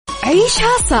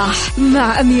عيشها صح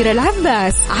مع أميرة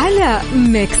العباس على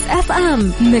ميكس أف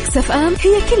أم. ميكس أف أم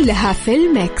هي كلها في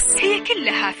الميكس.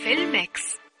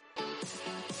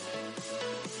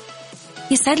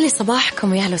 يسعد لي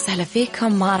صباحكم ويا أهلا وسهلا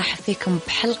فيكم. ما راح فيكم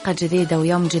بحلقة جديدة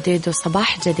ويوم جديد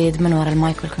وصباح جديد من وراء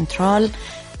المايك والكنترول.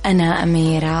 أنا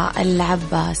أميرة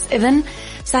العباس. إذن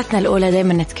ساعتنا الأولى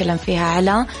دايما نتكلم فيها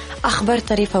على أخبار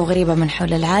طريفة وغريبة من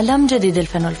حول العالم، جديد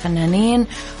الفن والفنانين،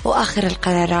 وآخر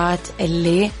القرارات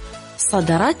اللي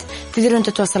صدرت. تقدرون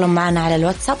تتواصلون معنا على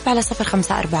الواتساب على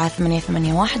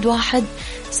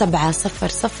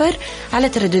 0548811700 على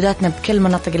تردداتنا بكل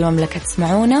مناطق المملكة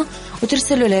تسمعونا،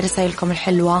 وترسلوا لي رسائلكم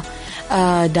الحلوة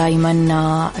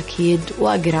دايما أكيد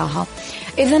وأقراها.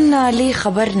 إذن لي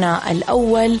خبرنا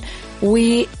الأول،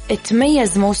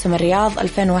 وتميز موسم الرياض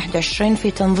 2021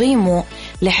 في تنظيمه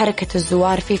لحركة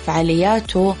الزوار في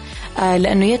فعالياته،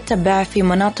 لأنه يتبع في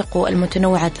مناطقه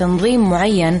المتنوعة تنظيم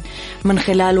معين من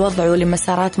خلال وضعه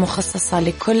لمسارات مخصصة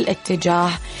لكل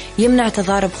اتجاه يمنع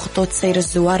تضارب خطوط سير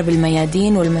الزوار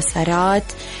بالميادين والمسارات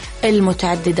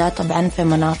المتعددة طبعا في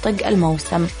مناطق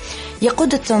الموسم.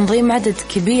 يقود التنظيم عدد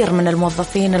كبير من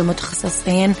الموظفين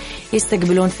المتخصصين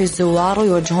يستقبلون في الزوار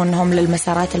ويوجهونهم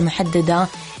للمسارات المحددة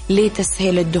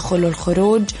لتسهيل الدخول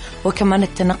والخروج، وكمان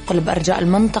التنقل بأرجاء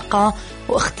المنطقة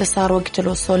واختصار وقت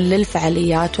الوصول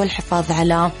للفعاليات والحفاظ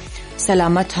على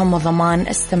سلامتهم وضمان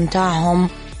استمتاعهم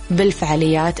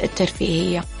بالفعاليات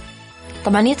الترفيهية.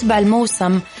 طبعا يتبع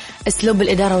الموسم أسلوب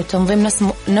الإدارة والتنظيم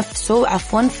نفسه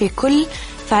في كل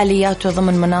فعالياته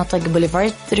ضمن مناطق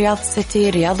بوليفارد رياض سيتي،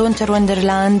 رياض وينتر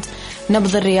وندرلاند،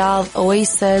 نبض الرياض،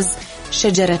 أويسز،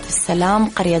 شجرة السلام،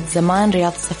 قرية زمان،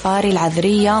 رياض سفاري،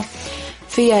 العذرية،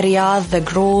 في رياض، ذا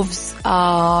جروفز،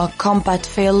 كومبات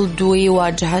فيلد،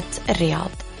 وواجهة الرياض.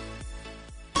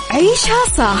 عيشها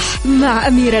صح مع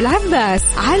أميرة العباس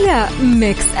على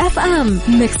ميكس أف أم.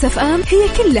 ميكس أف أم هي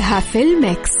كلها في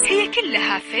الميكس.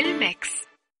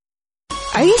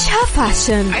 عيشها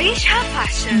فاشن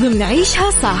ضمن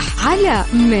عيشها صح على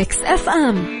ميكس أف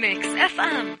أم.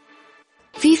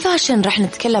 في فاشن رح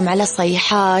نتكلم على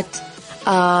صيحات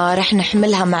رح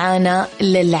نحملها معانا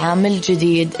للعام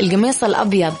الجديد. القميص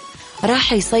الأبيض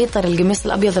راح يسيطر، القميص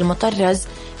الأبيض المطرز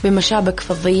بمشابك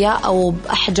فضية أو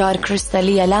بأحجار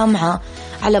كريستالية لامعة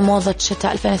على موضة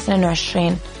شتاء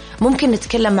 2022. ممكن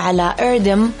نتكلم على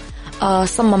إردم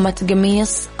صممت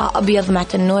قميص أبيض مع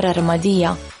تنورة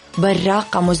رمادية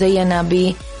براقة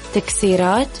مزينة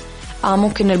بتكسيرات،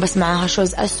 ممكن نلبس معها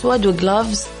شوز أسود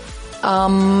وغلوفز.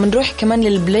 نروح كمان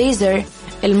للبليزر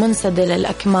المنسدل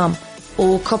الأكمام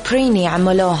وكوبريني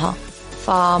عملوها،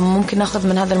 فممكن ناخذ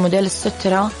من هذا الموديل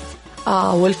السترة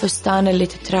والفستان اللي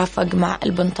تترافق مع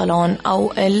البنطلون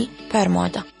أو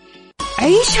البرمودا.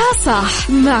 عيشها صح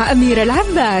مع أميرة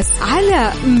العباس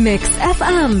على ميكس أف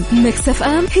أم. ميكس أف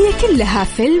أم هي كلها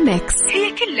في الميكس.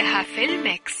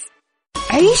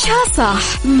 عيشها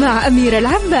صح مع أميرة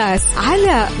العباس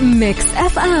على ميكس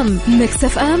أف أم. ميكس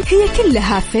أف أم هي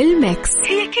كلها في الميكس.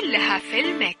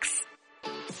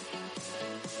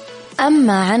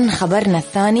 أما عن خبرنا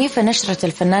الثاني، فنشرت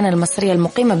الفنانة المصرية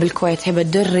المقيمة بالكويت هبة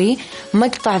الدري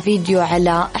مقطع فيديو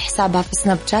على حسابها في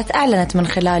سناب شات أعلنت من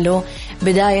خلاله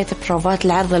بداية بروفات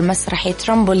العرض المسرحي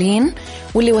ترامبولين،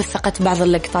 واللي وثقت بعض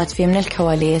اللقطات فيه من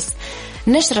الكواليس.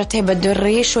 نشرت هبة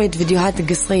الدري شوية فيديوهات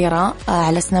قصيرة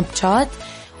على سناب شات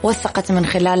وثقت من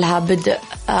خلالها بدء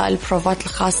البروفات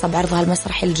الخاصة بعرضها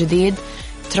المسرحي الجديد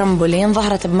ترامبولين.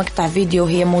 ظهرت بمقطع فيديو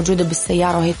وهي موجودة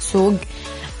بالسيارة وهي تسوق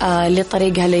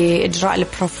لطريقها لإجراء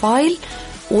البروفايل،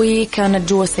 وكانت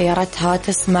جوا سيارتها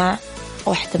تسمع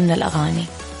واحدة من الأغاني.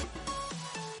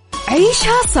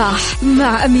 عيشها صح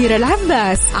مع أميرة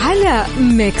العباس على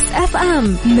ميكس أف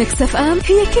أم. ميكس أف أم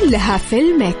هي كلها في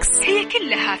الميكس.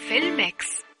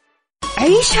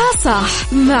 عيشها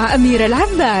صح مع أميرة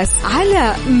العباس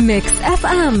على ميكس أف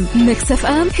أم. ميكس أف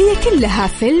أم هي كلها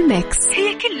في الميكس.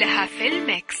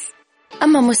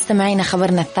 أما مستمعين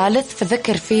خبرنا الثالث،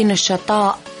 فذكر فيه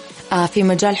نشطاء في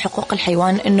مجال حقوق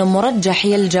الحيوان أنه مرجح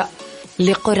يلجأ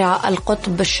لقرى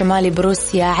القطب الشمالي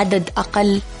بروسيا عدد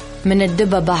أقل من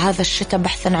الدببة هذا الشتاء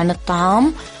بحثا عن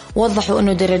الطعام. وضحوا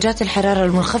أنه درجات الحرارة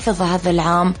المنخفضة هذا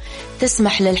العام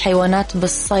تسمح للحيوانات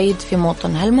بالصيد في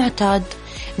موطنها المعتاد.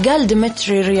 قال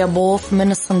ديمتري ريابوف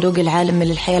من الصندوق العالمي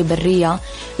للحياة البرية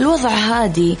الوضع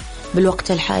هادي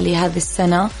بالوقت الحالي هذه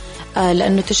السنة،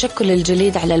 لأنه تشكل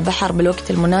الجليد على البحر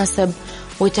بالوقت المناسب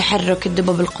وتحرك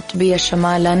الدببة القطبية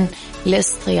شمالا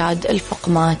لاصطياد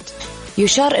الفقمات.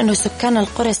 يشار أنه سكان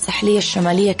القرى الساحلية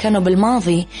الشمالية كانوا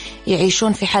بالماضي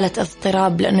يعيشون في حالة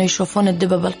اضطراب لأنه يشوفون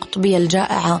الدببة القطبية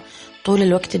الجائعة طول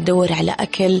الوقت تدور على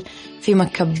أكل في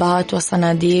مكبات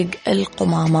وصناديق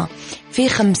القمامة. في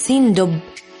 50 دب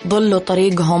ضلوا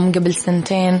طريقهم قبل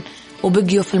 2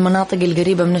 وبقيوا في المناطق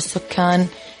القريبة من السكان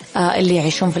اللي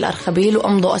يعيشون في الأرخبيل،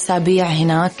 وأمضوا أسابيع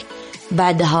هناك.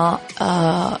 بعدها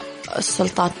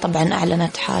السلطات طبعا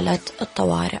أعلنت حالة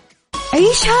الطوارئ.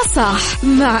 عيشها صح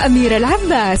مع أميرة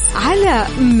العباس على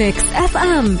ميكس أف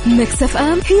أم. ميكس أف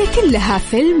أم هي كلها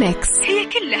في الميكس.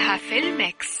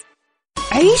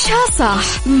 عيشها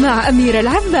صح مع أميرة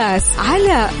العباس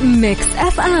على ميكس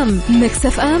أف أم. ميكس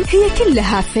أف أم هي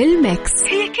كلها في الميكس.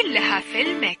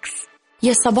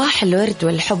 يا صباح الورد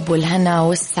والحب والهنا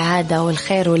والسعادة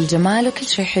والخير والجمال وكل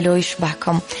شيء حلو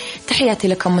يشبهكم. تحياتي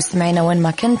لكم مستمعينا وين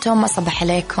ما كنتم. أصبح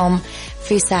عليكم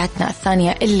في ساعتنا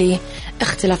الثانية اللي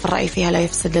اختلاف الرأي فيها لا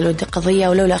يفسد الود قضية،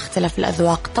 ولولا اختلاف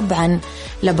الأذواق طبعا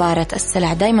لبارة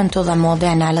السلع. دايما توضع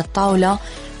مواضيعنا على الطاولة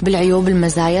بالعيوب،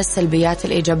 المزايا، السلبيات،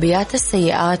 الإيجابيات،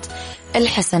 السيئات،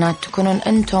 الحسنات. تكونون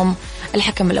أنتم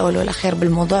الحكم الأول والأخير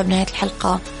بالموضوع. بنهاية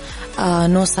الحلقة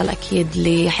نوصل أكيد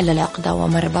لحل العقدة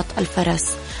ومربط الفرس.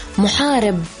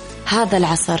 محارب هذا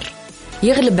العصر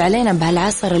يغلب علينا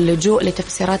بهالعصر اللجوء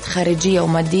لتفسيرات خارجية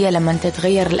ومادية لما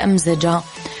تتغير الأمزجة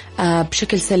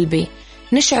بشكل سلبي.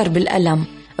 نشعر بالألم،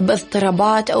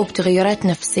 باضطرابات أو بتغيرات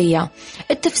نفسية.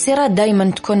 التفسيرات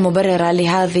دايما تكون مبررة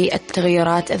لهذه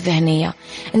التغيرات الذهنية.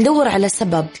 ندور على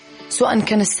سبب، سواء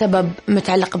كان السبب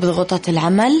متعلق بضغوطات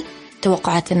العمل،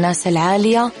 توقعات الناس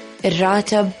العالية،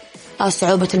 الراتب،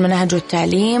 صعوبة المناهج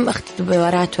والتعليم،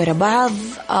 اختبارات وراء بعض،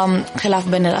 خلاف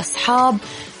بين الأصحاب،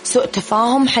 سوء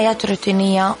تفاهم، حياة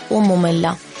روتينية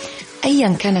ومملة.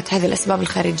 أيا كانت هذه الأسباب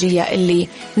الخارجية اللي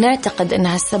نعتقد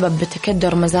أنها السبب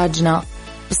بتكدر مزاجنا،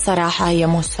 بالصراحة هي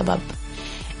مو السبب.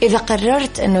 إذا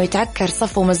قررت أنه يتعكر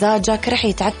صفو مزاجك رح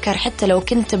يتعكر حتى لو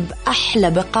كنت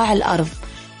بأحلى بقاع الأرض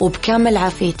وبكامل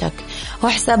عافيتك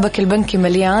وحسابك البنكي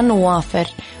مليان ووافر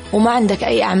وما عندك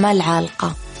أي أعمال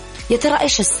عالقة. يا ترى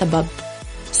إيش السبب؟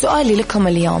 سؤالي لكم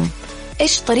اليوم،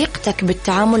 إيش طريقتك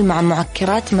بالتعامل مع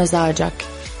معكرات مزاجك؟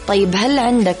 طيب هل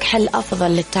عندك حل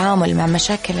أفضل للتعامل مع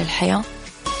مشاكل الحياة؟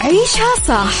 عيشها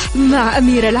صح مع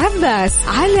أميرة العباس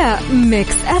على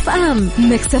ميكس أف أم.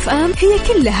 ميكس أف أم هي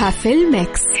كلها في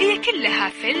الميكس.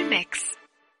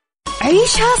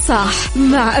 عيشها صح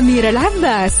مع أميرة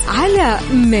العباس على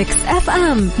ميكس أف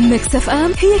أم. ميكس أف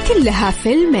أم هي كلها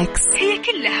في الميكس.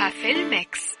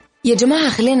 يا جماعة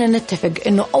خلينا نتفق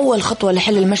أنه أول خطوة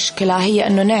لحل المشكلة هي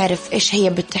أنه نعرف إيش هي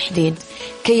بالتحديد.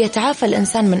 كي يتعافى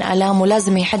الإنسان من آلامه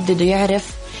لازم يحدد ويعرف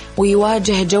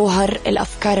ويواجه جوهر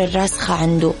الأفكار الراسخة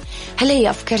عنده. هل هي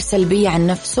أفكار سلبية عن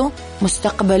نفسه،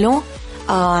 مستقبله،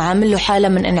 عامل له حالة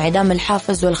من انعدام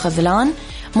الحافز والخذلان؟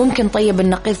 ممكن طيب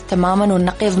النقيض تماما،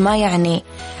 والنقيض ما يعني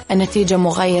النتيجة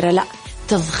مغايرة، لا،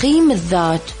 تضخيم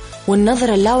الذات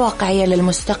والنظرة اللاواقعية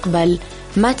للمستقبل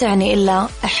ما تعني إلا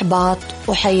إحباط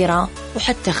وحيرة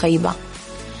وحتى خيبة.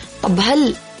 طب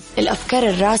هل الأفكار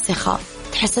الراسخة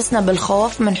تحسسنا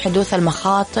بالخوف من حدوث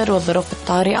المخاطر والظروف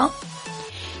الطارئة؟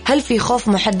 هل في خوف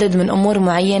محدد من أمور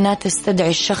معينة تستدعي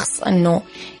الشخص أنه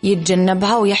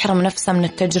يتجنبها ويحرم نفسه من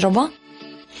التجربة؟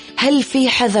 هل في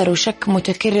حذر وشك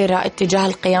متكررة اتجاه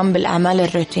القيام بالأعمال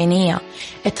الروتينية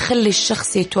تخلي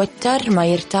الشخص يتوتر ما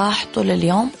يرتاح طول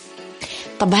اليوم؟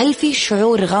 طب هل في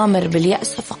شعور غامر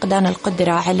باليأس وفقدان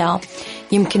القدرة على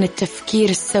يمكن التفكير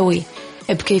السوي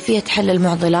بكيفية حل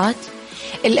المعضلات؟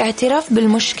 الاعتراف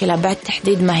بالمشكلة بعد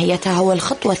تحديد ماهيتها هو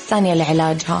الخطوة الثانية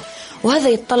لعلاجها، وهذا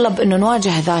يتطلب أنه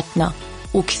نواجه ذاتنا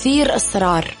وكثير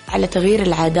إصرار على تغيير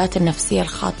العادات النفسية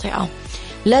الخاطئة.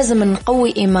 لازم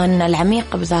نقوي إيماننا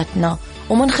العميق بذاتنا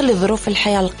وما نخلي ظروف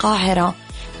الحياة القاهرة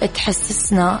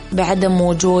تحسسنا بعدم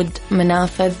وجود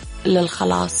منافذ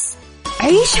للخلاص.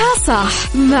 عيشها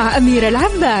صح مع أميرة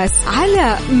العباس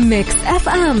على ميكس أف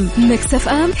أم. ميكس أف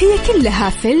أم هي كلها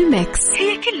في الميكس.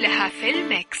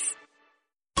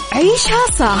 عيشها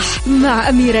صح مع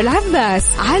أميرة العباس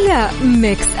على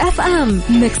ميكس أف أم.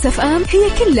 ميكس أف أم هي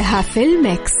كلها في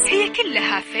الميكس.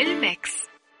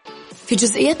 في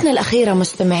جزئيتنا الأخيرة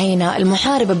مستمعينا،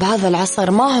 المحارب بهذا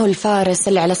العصر ما هو الفارس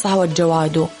اللي على صهوة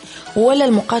جواده ولا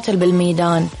المقاتل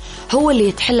بالميدان، هو اللي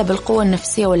يتحلى بالقوة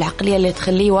النفسية والعقلية اللي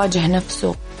تخليه يواجه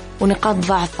نفسه ونقاط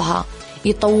ضعفها،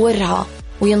 يطورها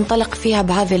وينطلق فيها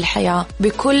بهذه الحياة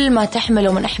بكل ما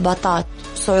تحمله من إحباطات،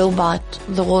 صعوبات،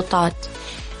 ضغوطات،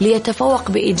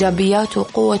 ليتفوق بإيجابياته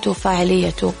وقوته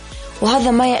وفاعليته.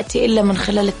 وهذا ما يأتي إلا من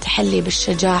خلال التحلي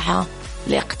بالشجاعة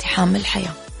لاقتحام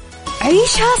الحياة.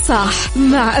 عيشها صح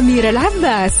مع أميرة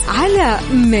العباس على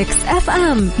ميكس أف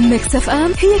أم. ميكس أف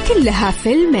أم هي كلها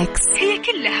في الميكس.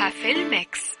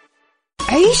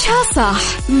 عيشها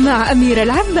صح مع أميرة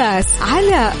العباس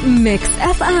على ميكس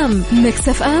أف أم. ميكس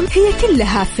أف أم هي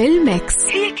كلها في الميكس.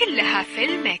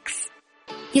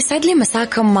 يسعد لي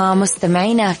مساكم مع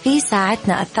مستمعينا في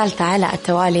ساعتنا الثالثة على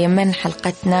التوالي من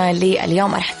حلقتنا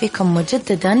لليوم. أرحب فيكم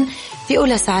مجددا في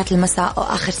أولى ساعات المساء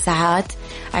وآخر ساعات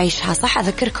عيشها صح.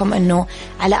 أذكركم أنه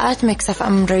على ميكس اف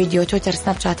ام راديو، تويتر،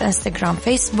 سناب شات، انستغرام،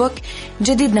 فيسبوك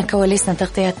جديدنا، كواليسنا،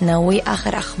 تغطيتنا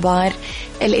وآخر أخبار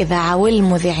الإذاعة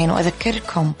والمذيعين.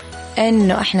 وأذكركم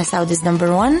أنه إحنا سعوديز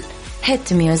نمبر 1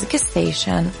 هيت ميوزك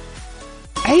ستيشن.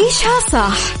 عيشها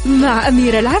صح مع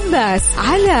أميرة العباس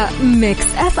على ميكس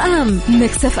اف ام.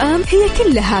 ميكس اف ام هي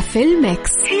كلها في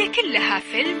الميكس،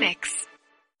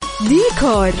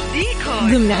 ديكور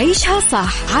ضمن عيشها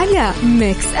صح على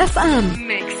ميكس اف ام.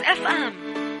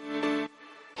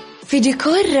 في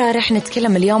ديكور رح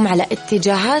نتكلم اليوم على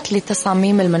اتجاهات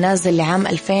لتصاميم المنازل لعام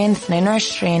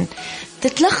 2022.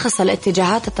 تتلخص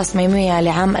الاتجاهات التصميمية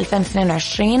لعام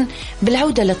 2022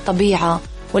 بالعودة للطبيعة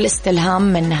والاستلهام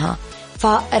منها،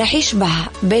 فرح يشبه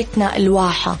بيتنا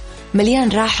الواحة مليان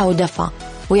راحة ودفى،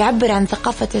 ويعبر عن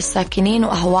ثقافة الساكنين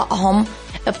وأهوائهم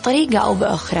بطريقة أو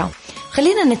بأخرى.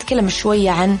 خلينا نتكلم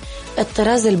شوية عن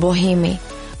الطراز البوهيمي.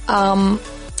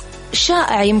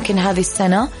 شائع يمكن هذه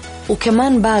السنة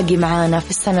وكمان باقي معانا في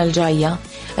السنة الجاية،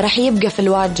 رح يبقى في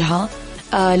الواجهة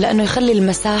لأنه يخلي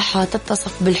المساحة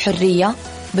تتصف بالحرية،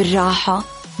 بالراحة،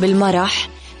 بالمرح،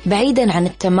 بعيدا عن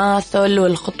التماثل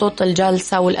والخطوط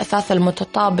الجالسة والأثاث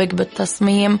المتطابق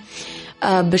بالتصميم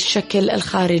بالشكل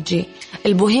الخارجي.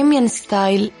 البوهيميان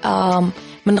ستايل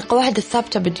من القواعد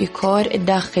الثابتة بالديكور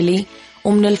الداخلي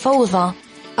ومن الفوضى،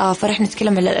 فرح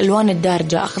نتكلم على الألوان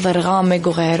الدارجة، أخضر غامق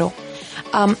وغيره.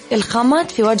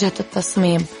 الخامات في واجهة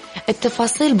التصميم،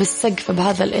 التفاصيل بالسقف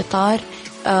بهذا الإطار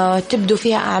تبدو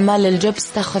فيها أعمال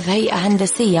الجبس تأخذ هيئة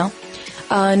هندسية،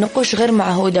 نقوش غير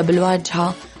معهودة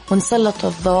بالواجهة، ونسلط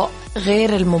الضوء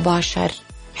غير المباشر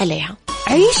عليها.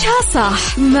 عيشها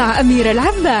صح مع أميرة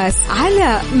العباس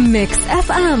على ميكس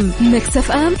اف ام. ميكس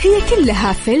اف ام هي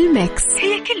كلها في الميكس،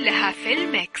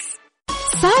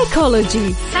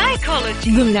 سايكولوجي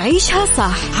ضمن عيشها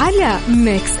صح على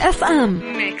ميكس اف ام.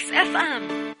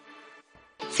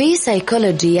 في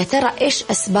سايكولوجي، يا ترى إيش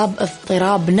أسباب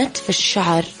اضطراب نتف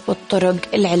الشعر والطرق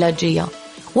العلاجية؟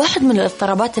 واحد من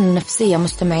الاضطرابات النفسية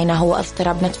مستمعينا هو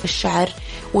اضطراب نتف الشعر،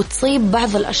 وتصيب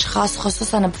بعض الأشخاص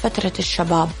خصوصا بفترة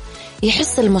الشباب.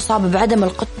 يحس المصاب بعدم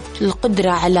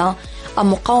القدرة على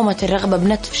مقاومة الرغبة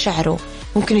بنتف شعره،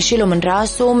 ممكن يشيله من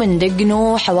راسه، من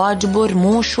دقنه، حواجبه،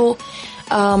 رموشه.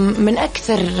 من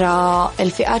أكثر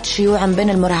الفئات شيوعا بين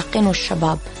المراهقين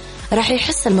والشباب. راح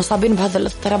يحس المصابين بهذا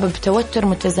الاضطراب بتوتر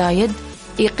متزايد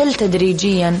يقل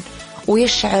تدريجيا،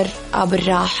 ويشعر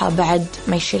بالراحة بعد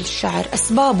ما يشيل الشعر.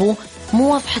 أسبابه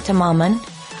مو واضحة تماما،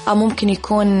 ممكن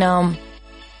يكون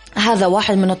هذا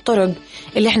واحد من الطرق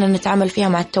اللي احنا نتعامل فيها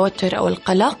مع التوتر أو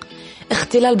القلق.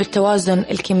 اختلال بالتوازن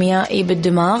الكيميائي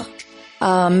بالدماغ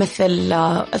مثل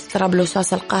اضطراب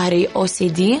الوسواس القهري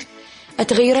OCD.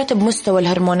 التغيرات بمستوى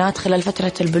الهرمونات خلال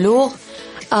فترة البلوغ،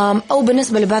 أو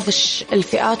بالنسبة لبعض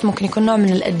الفئات ممكن يكون نوع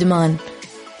من الإدمان،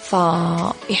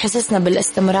 فيحسسنا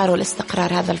بالاستمرار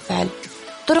والاستقرار هذا الفعل.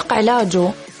 طرق علاجه: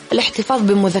 الاحتفاظ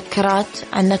بمذكرات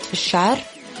عن نتف الشعر،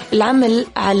 العمل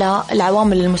على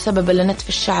العوامل المسببة لنتف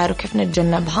الشعر وكيف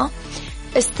نتجنبها،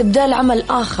 استبدال عمل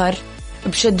آخر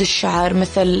بشد الشعر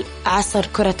مثل عصر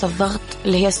كرة الضغط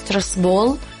اللي هي ستريس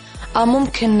بول.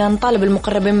 ممكن نطالب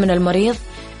المقربين من المريض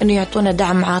أنه يعطونا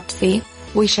دعم عاطفي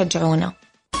ويشجعونا.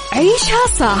 عيشها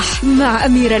صح مع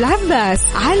أميرة العباس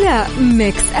على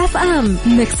ميكس اف ام.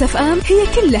 ميكس اف ام هي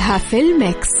كلها في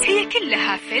الميكس،